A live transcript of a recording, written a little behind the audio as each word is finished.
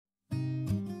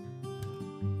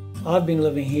I've been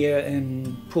living here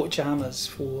in Port Chalmers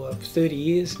for 30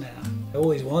 years now. I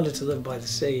always wanted to live by the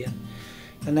sea,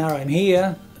 and now I'm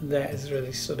here. That has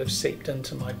really sort of seeped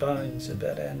into my bones a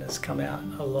bit and has come out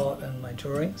a lot in my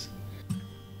drawings.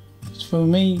 For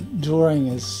me, drawing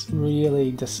is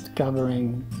really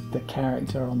discovering the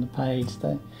character on the page.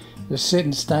 At a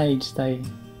certain stage they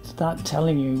start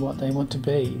telling you what they want to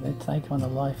be. They take on a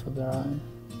life of their own.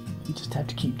 You just have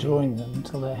to keep drawing them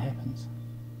until that happens.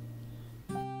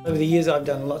 Over the years I've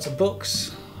done lots of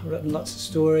books, written lots of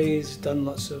stories, done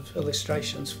lots of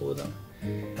illustrations for them.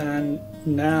 And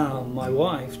now my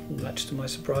wife, much to my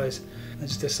surprise,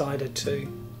 has decided to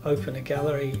open a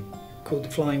gallery called The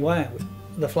Flying Whale.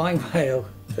 The Flying Whale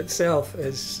itself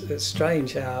it's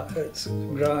strange how it's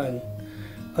grown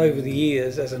over the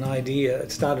years as an idea.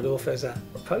 It started off as a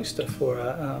poster for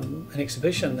an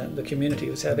exhibition that the community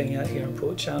was having out here in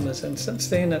Port Chalmers, and since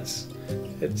then it's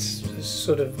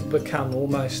sort of become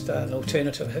almost an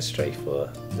alternative history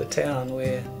for the town,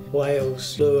 where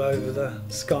whales flew over the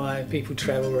sky, people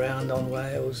travel around on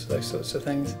whales, those sorts of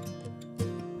things.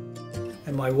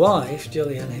 And my wife,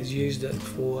 Gillian, has used it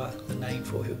for the name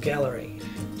for her gallery.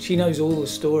 She knows all the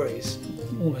stories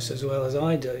almost as well as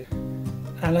I do.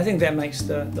 And I think that makes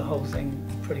the whole thing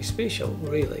pretty special,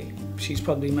 really. She's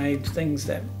probably made things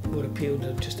that would appeal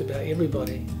to just about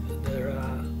everybody. There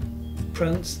are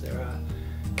prints, there are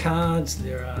cards,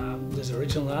 there's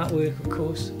original artwork, of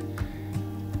course.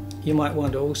 You might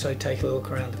want to also take a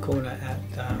look around the corner at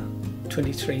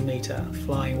 23-metre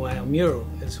flying whale mural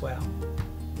as well.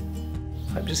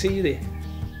 Hope to see you there.